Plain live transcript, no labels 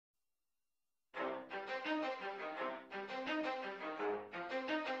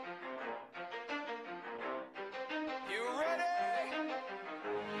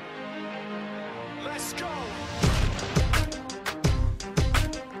Let's go.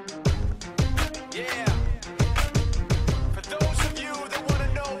 Yeah. For those of you that want to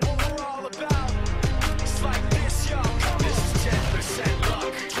know what we're all about, it's like this, y'all. This is 10%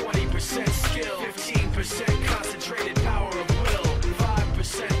 luck, 20% skill, 15% concentrated power of will,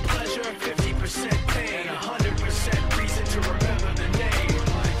 5% pleasure, 50% pain, and 100% reason to remember the name.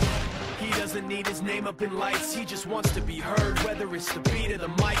 He doesn't need his name up in lights, he just wants to be heard, whether it's the beat of the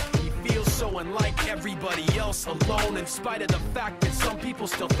mic. He feels so unlike everybody else, alone, in spite of the fact that some people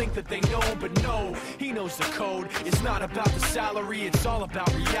still think that they know. But no, he knows the code. It's not about the salary, it's all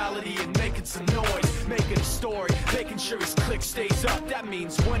about reality and making some noise, making a story, making sure his click stays up. That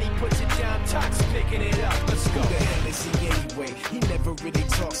means when he puts it down, Tox picking it up. Let's go. Who the hell is he anyway? He never really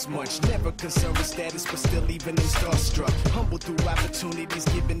talks much, never concerned with status, but still even him starstruck. Humble through opportunities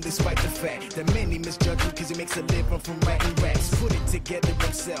given despite the fact that many misjudge him cause he makes a living from writing raps. Put it together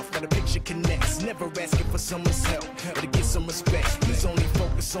himself, now the picture connects. Never asking for someone's help or to get some respect. He's only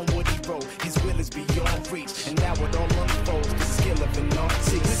focused on what he wrote. His will is beyond reach, and now it all unfolds. The skill of an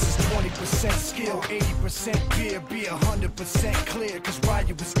artist. This is 20% skill, 80% fear, be 100% clear, cause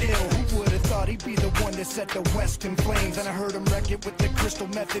Ryu was ill. Who would've thought he'd be the one that set the West in flames? And I heard him wreck it with the crystal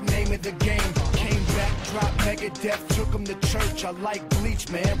method, name of the game. Came back, dropped Megadeth, took him to church. I like Bleach,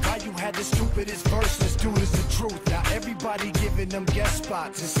 man. Ryu had the stupidest verse, this dude is the truth. Now everybody giving them guest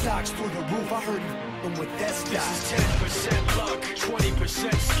spots and stocks through the roof. I heard him with that stock. This is 10% luck,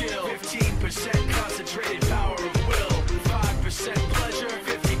 20% skill, 15% concentrated power of will, 5% pleasure,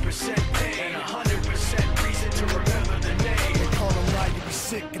 50% pain, and 100% reason to remember the name. They call him Ryu, he's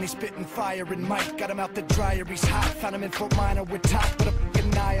sick and he's spitting fire and Mike got him out the dryer, he's hot. Found him in Fort Minor with top, but a fucking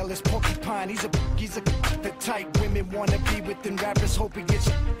nihilist porcupine. He's a the type women wanna be with, and rappers hope he gets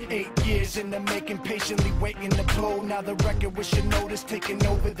 8 years in the making, patiently waiting to blow. Now the record with your notice taking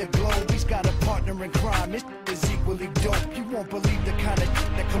over the globe. He's got a partner in crime, his is equally dope. You won't believe the kind of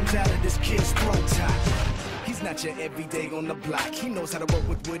that comes out of this kid's throat. He's not your everyday on the block. He knows how to work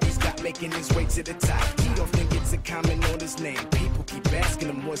with what he's got, making his way to the top. He don't think it's a comment on his name. People keep asking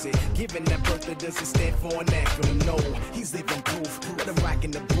him, was it given that birth that doesn't stand for an acronym? No, he's living proof. Let him rock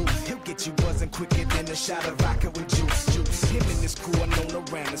in the booth. He'll get you buzzing quicker than a shot of vodka with juice. Him and his crew are known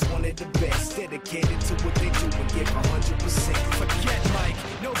around as one of the best, dedicated to what they do and give 100%. Forget Mike,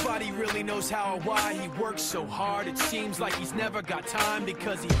 nobody really knows how or why he works so hard. It seems like he's never got time,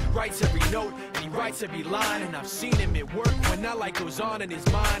 because he writes every note and he writes every line. And I've seen him at work when that light goes on in his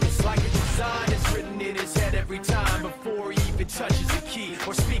mind. It's like a design is written in his head every time, before he even touches a key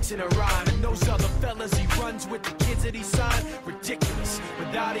or speaks in a rhyme. And those other fellas he runs with, the kids that he signed, ridiculous,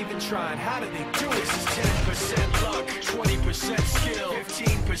 without even trying. How do they do it? This is 10% luck, 20% skill,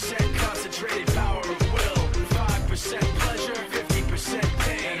 15% concentrated power of will, 5% pleasure, 50%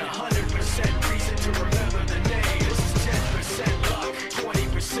 pain, and 100% reason to remember the name. This is 10% luck,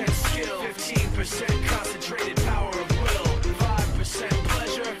 20% skill, 15% concentrated power of will, 5%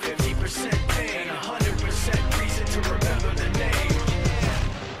 pleasure, 50% pain, and 100% reason to remember the name. Yeah.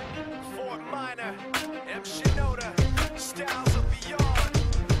 Fort Minor, M. Shinoda, styles of beyond.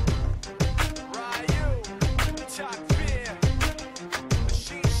 Ryu, Top Beer,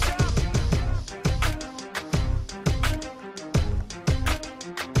 Machine Shop.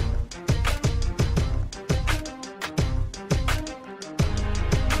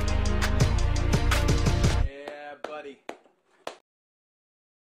 Yeah, buddy.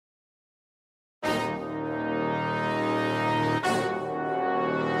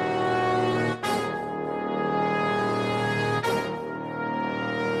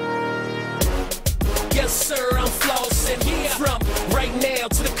 Yes, sir, I'm flossing. From right now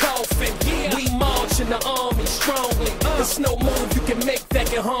to the coffin. We march in the army strongly. There's no move you can make that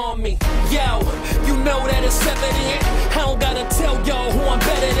can harm me. Yo, you know that it's evident. I don't gotta tell y'all who I'm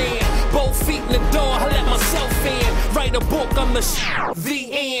better than. Both feet in the door, I let myself in. Write a book, I'm the the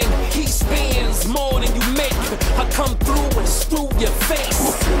end. He spins more than you make. I come through and screw your face.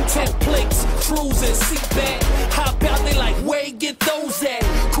 10 plates, cruising, seat back. Hop out, they like, where you get those at?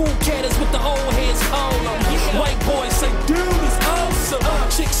 Cool catters with the old heads on them. White boys say, dude, it's awesome.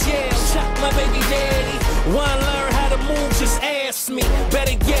 Chicks yell, chop my baby daddy. Wanna learn how to move, just ask me.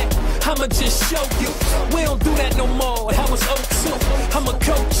 Better yet, I'ma just show you. We don't do that no more, that was 02. I'ma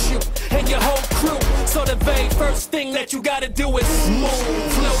coach you and your whole crew. So the very first thing that you gotta do is move.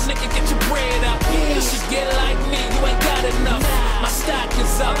 Flow, nigga, get your bread up. You should get like me, you ain't got enough. My stock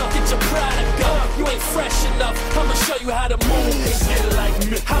is up, get your product up. You ain't fresh enough, I'ma show you how to move. Get like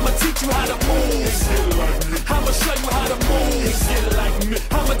me. I'ma teach you how to move. I'ma show you how to move. Get like me.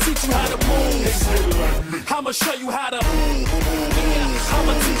 I'ma teach you how to move. I'ma show you how to.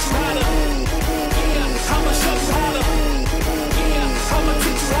 I'ma teach you how to.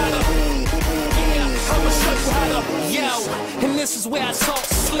 This is where I talk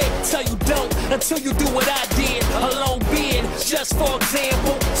slick, tell you don't until you do what I did. A long beard, just for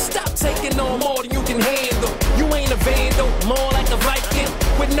example. Stop taking on more than you can handle. You ain't a vandal, more like a Viking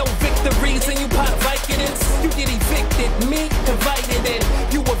with no victories, and you pop Vicodins. You get evicted, me invited in.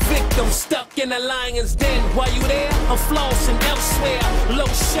 You a victim, stuck in a lion's den. While you there, I'm flossing elsewhere.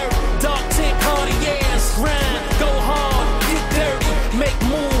 Low shirt, dark tint, Cartiers. Grind, go hard, get dirty, make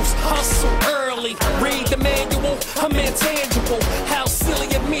moves, hustle early. Read the manual, I'm intangible. How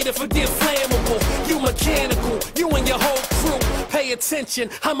silly of me to forget flammable. You mechanical, you and your whole crew. Pay attention,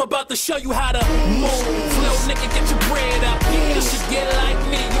 I'm about to show you how to move. Flow, nigga, get your bread up. You should get like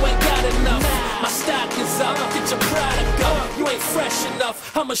me, you ain't got enough. My stock is up, get your product up. You ain't fresh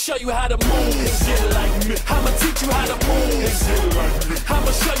enough, I'ma show you how to move. Get like me, I'ma teach you how to move. Get like me,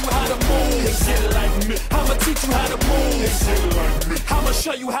 I'ma show you how to move. Get like me, I'ma teach you how to move. Get like me, I'ma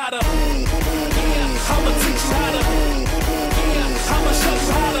show you how to. Yeah, I'ma teach you how to. Yeah, I'ma show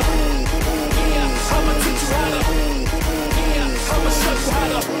you how to. Yeah, I'ma teach you how to. Yeah, I'ma show you how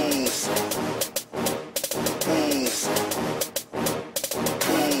to.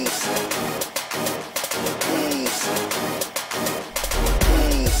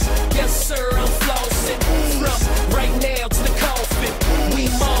 Yes, sir, I'm flossing. From right now to the coffin. We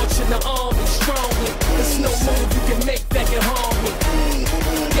march in the army strongly. There's no move you can make that can harm me.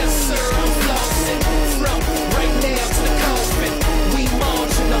 Yes, sir, I'm flossing. From right now to the coffin. We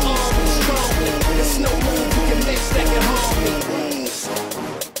march in the army strongly. There's no move you can make that can harm me.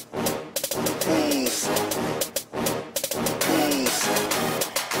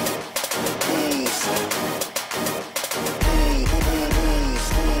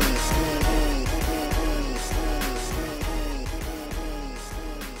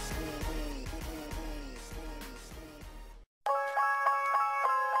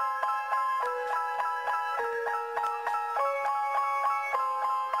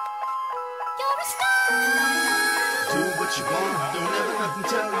 Do what you want, don't ever let them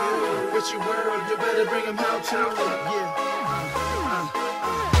tell you. What you were, you better bring them out to you. Yeah.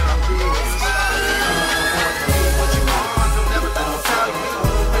 Do what you want, don't ever let them tell you.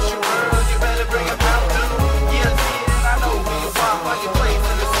 What you were, you better bring them out to you. Yeah, I know who you are while you place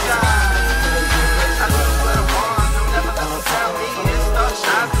in the sky. I know what I want, don't ever let them tell me. It's dark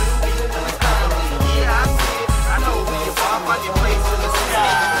shots, you in the family. Yeah, I see it, I know who you are while you place in the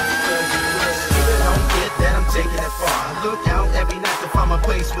sky. Taking it far. Look out every night to find my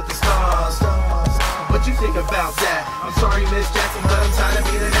place with the stars. What you think about that? I'm sorry, Miss Jackson, but I'm tired of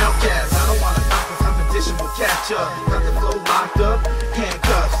being an outcast. I don't want to conquer, competition will catch up. Got the flow locked up,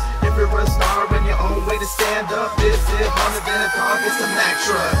 handcuffs. If you're a star in your own way to stand up, this is harder than a car, it's a Mack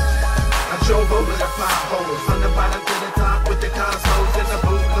truck. I drove over the potholes, from the bottom to the top with the consoles in the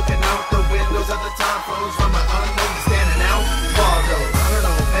booth, looking out the windows of the top floors from an unknown standing out. Waldo, I don't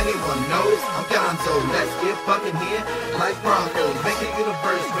know if anyone knows, I'm Gonzo. Let's get fucking here like Broncos, make the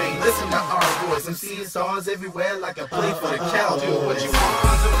universe ring. Listen to our voice, I'm seeing stars everywhere like I play for the cow. Do what you want.